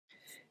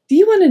Do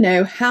you want to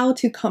know how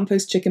to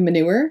compost chicken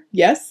manure?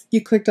 Yes,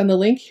 you clicked on the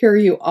link. Here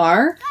you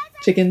are.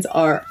 Chickens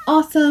are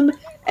awesome.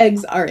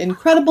 Eggs are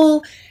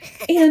incredible.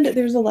 And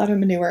there's a lot of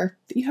manure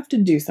that you have to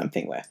do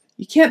something with.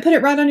 You can't put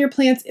it right on your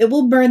plants. It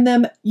will burn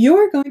them.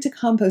 You're going to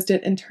compost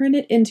it and turn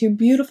it into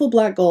beautiful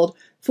black gold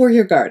for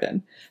your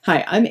garden.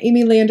 Hi, I'm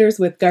Amy Landers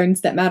with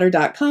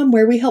GardensThatMatter.com,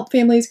 where we help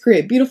families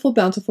create beautiful,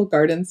 bountiful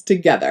gardens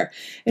together.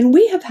 And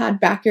we have had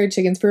backyard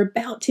chickens for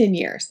about 10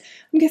 years.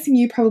 I'm guessing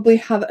you probably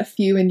have a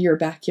few in your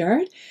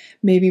backyard,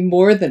 maybe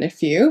more than a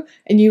few,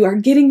 and you are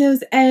getting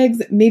those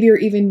eggs. Maybe you're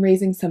even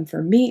raising some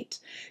for meat.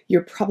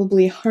 You're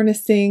probably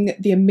harnessing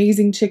the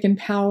amazing chicken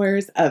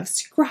powers of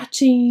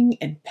scratching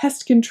and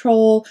pest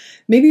control.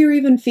 Maybe you're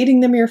even feeding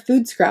them your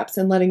food scraps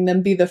and letting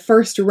them be the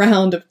first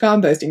round of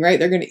composting, right?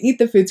 They're going to eat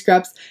the food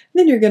scraps,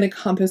 then you're going to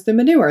compost the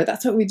manure.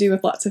 That's what we do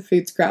with lots of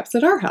food scraps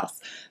at our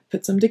house.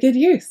 Put some to good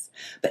use.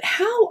 But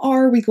how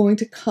are we going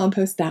to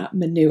compost that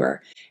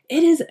manure?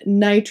 It is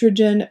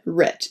nitrogen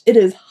rich. It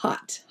is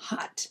hot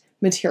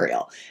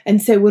material. And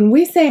so when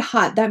we say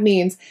hot, that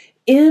means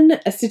in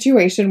a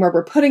situation where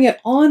we're putting it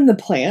on the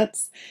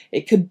plants,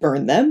 it could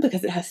burn them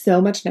because it has so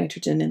much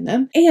nitrogen in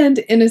them. And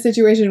in a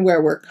situation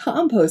where we're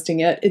composting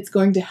it, it's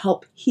going to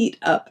help heat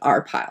up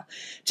our pile.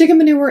 Chicken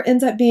manure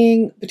ends up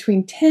being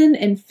between 10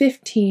 and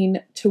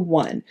 15 to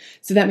 1.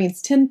 So that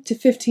means 10 to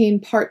 15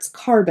 parts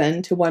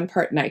carbon to 1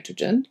 part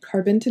nitrogen,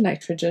 carbon to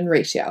nitrogen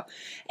ratio.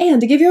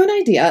 And to give you an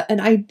idea, an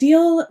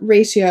ideal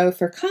ratio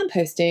for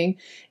composting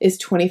is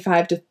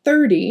 25 to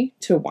 30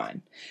 to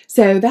 1.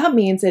 So that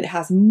means it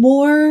has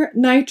more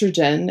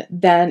nitrogen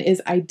than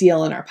is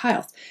ideal in our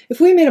piles. If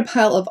we made a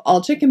pile of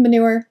all chicken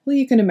manure, well,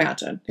 you can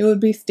imagine, it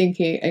would be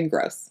stinky and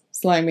gross,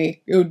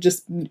 slimy. It would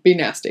just be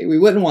nasty. We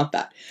wouldn't want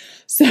that.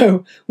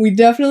 So we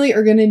definitely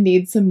are going to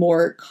need some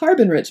more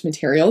carbon-rich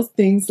materials,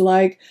 things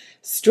like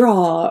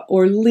straw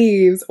or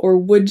leaves or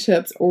wood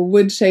chips or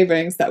wood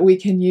shavings that we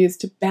can use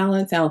to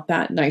balance out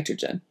that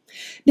nitrogen.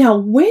 Now,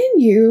 when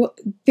you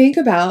think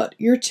about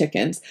your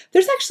chickens,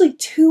 there's actually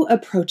 2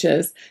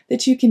 approaches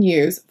that you can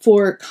use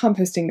for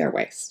composting their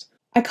waste.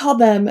 I call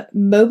them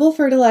mobile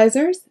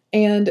fertilizers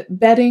and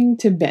bedding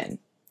to bin.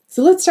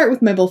 So let's start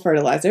with mobile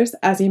fertilizers.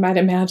 As you might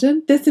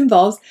imagine, this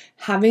involves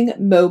having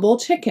mobile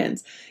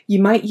chickens.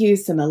 You might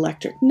use some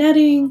electric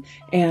netting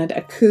and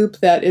a coop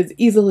that is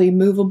easily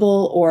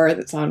movable or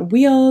that's on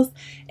wheels,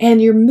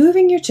 and you're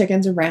moving your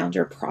chickens around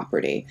your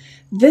property.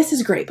 This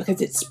is great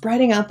because it's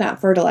spreading out that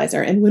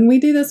fertilizer. And when we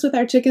do this with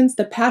our chickens,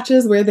 the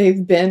patches where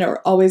they've been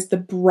are always the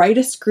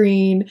brightest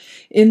green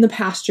in the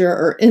pasture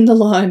or in the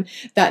lawn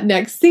that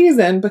next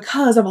season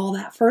because of all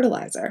that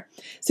fertilizer.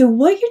 So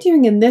what you're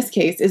doing in this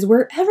case is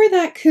wherever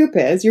that coop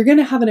is, you're going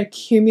to have an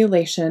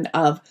accumulation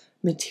of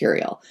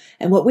material.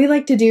 And what we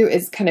like to do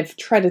is kind of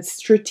try to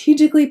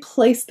strategically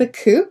place the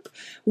coop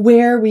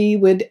where we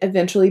would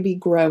eventually be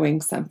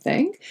growing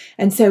something.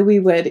 And so we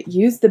would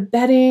use the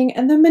bedding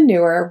and the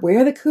manure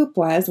where the coop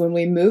was. When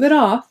we move it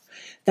off,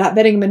 that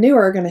bedding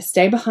manure are going to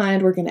stay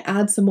behind. We're going to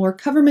add some more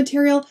cover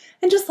material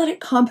and just let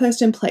it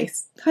compost in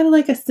place, kind of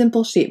like a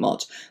simple sheet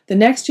mulch. The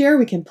next year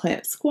we can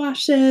plant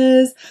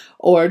squashes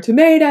or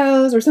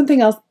tomatoes or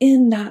something else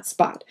in that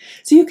spot.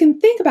 So you can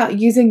think about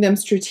using them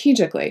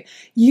strategically.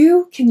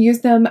 You can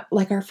use them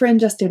like our friend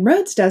Justin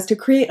Rhodes does to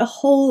create a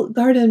whole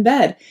garden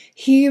bed.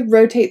 He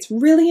rotates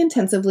really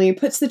intensively,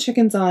 puts the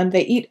chickens on,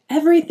 they eat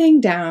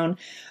everything down,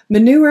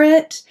 manure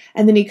it,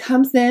 and then he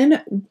comes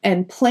in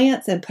and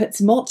plants and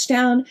puts mulch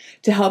down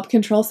to help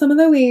control some of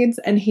the weeds,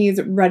 and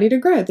he's ready to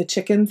grow. The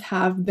chickens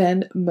have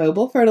been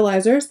mobile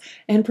fertilizers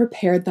and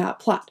prepared that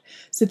plot.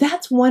 So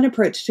that's one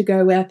approach to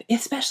go with,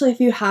 especially if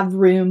you have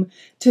room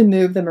to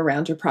move them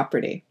around your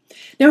property.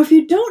 Now, if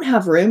you don't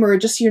have room or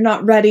just you're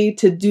not ready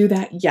to do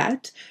that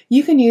yet,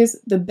 you can use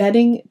the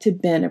bedding to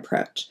bin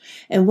approach.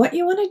 And what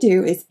you want to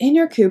do is in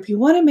your coop, you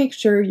want to make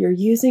sure you're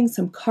using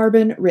some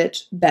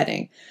carbon-rich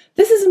bedding.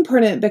 This is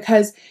important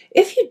because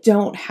if you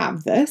don't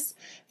have this,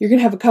 you're going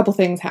to have a couple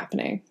things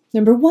happening.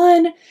 Number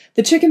one,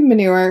 the chicken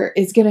manure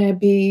is going to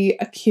be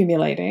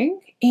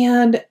accumulating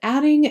and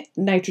adding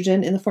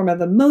nitrogen in the form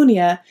of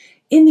ammonia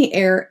in the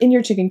air in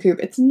your chicken coop.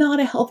 It's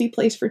not a healthy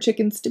place for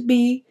chickens to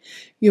be.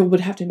 You would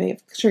have to make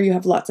sure you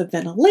have lots of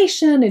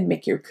ventilation and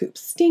make your coop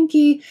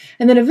stinky.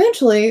 And then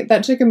eventually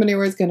that chicken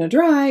manure is going to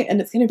dry and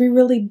it's going to be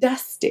really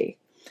dusty.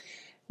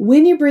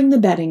 When you bring the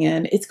bedding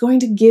in, it's going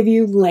to give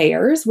you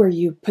layers where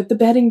you put the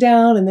bedding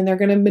down and then they're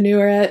going to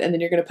manure it, and then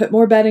you're going to put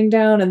more bedding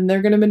down and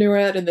they're going to manure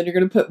it, and then you're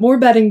going to put more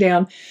bedding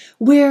down,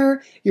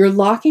 where you're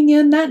locking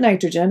in that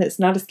nitrogen. It's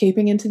not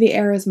escaping into the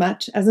air as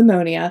much as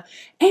ammonia,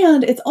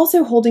 and it's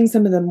also holding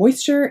some of the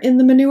moisture in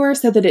the manure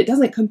so that it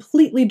doesn't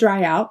completely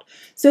dry out,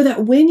 so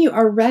that when you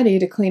are ready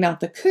to clean out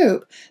the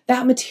coop,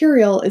 that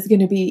material is going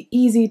to be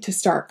easy to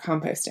start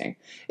composting.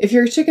 If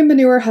your chicken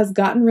manure has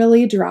gotten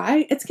really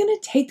dry, it's going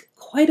to take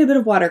quite a bit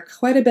of water,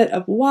 quite a bit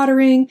of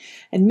watering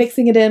and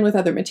mixing it in with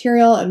other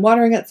material and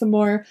watering it some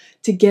more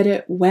to get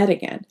it wet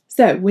again.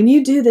 So when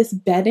you do this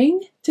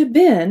bedding to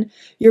bin,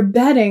 your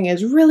bedding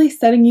is really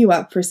setting you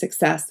up for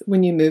success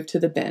when you move to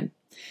the bin.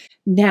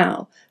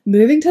 Now,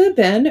 Moving to the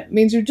bin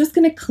means you're just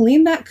going to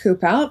clean that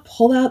coop out,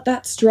 pull out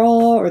that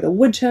straw or the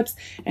wood chips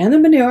and the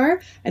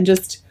manure, and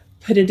just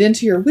put it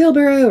into your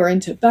wheelbarrow or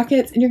into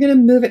buckets, and you're going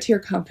to move it to your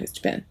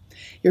compost bin.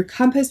 Your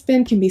compost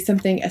bin can be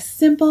something as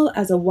simple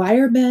as a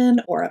wire bin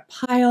or a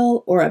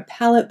pile or a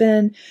pallet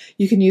bin.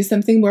 You can use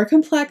something more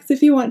complex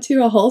if you want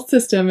to, a whole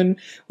system, and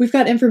we've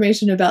got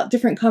information about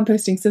different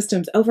composting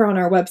systems over on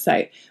our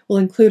website. We'll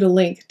include a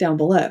link down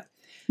below.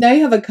 Now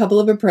you have a couple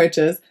of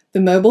approaches, the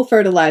mobile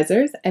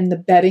fertilizers and the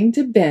bedding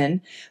to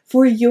bin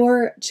for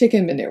your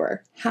chicken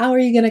manure. How are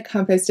you going to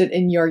compost it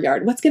in your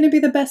yard? What's going to be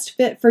the best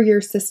fit for your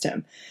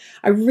system?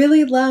 I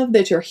really love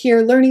that you're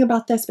here learning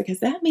about this, because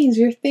that means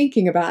you're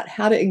thinking about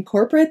how to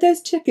incorporate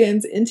those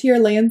chickens into your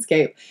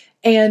landscape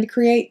and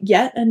create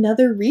yet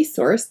another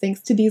resource,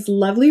 thanks to these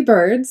lovely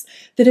birds,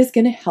 that is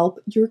going to help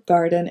your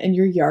garden and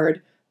your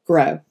yard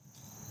grow.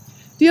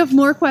 Do you have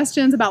more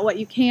questions about what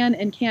you can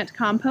and can't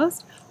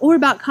compost, or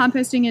about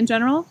composting in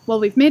general? Well,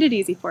 we've made it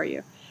easy for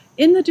you.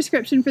 In the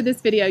description for this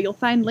video, you'll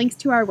find links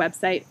to our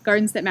website,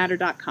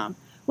 gardensthatmatter.com.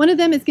 One of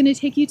them is going to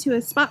take you to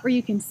a spot where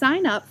you can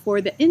sign up for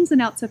the ins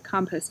and outs of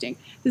composting.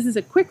 This is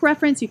a quick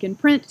reference you can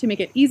print to make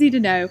it easy to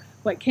know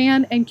what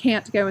can and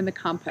can't go in the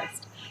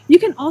compost. You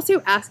can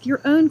also ask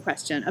your own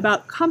question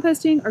about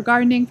composting or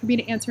gardening for me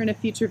to answer in a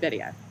future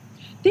video.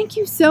 Thank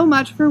you so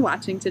much for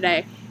watching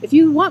today. If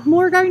you want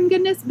more garden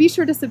goodness, be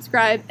sure to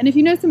subscribe. And if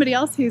you know somebody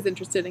else who's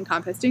interested in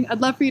composting,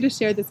 I'd love for you to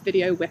share this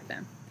video with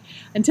them.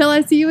 Until I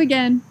see you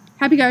again,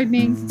 happy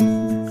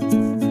gardening.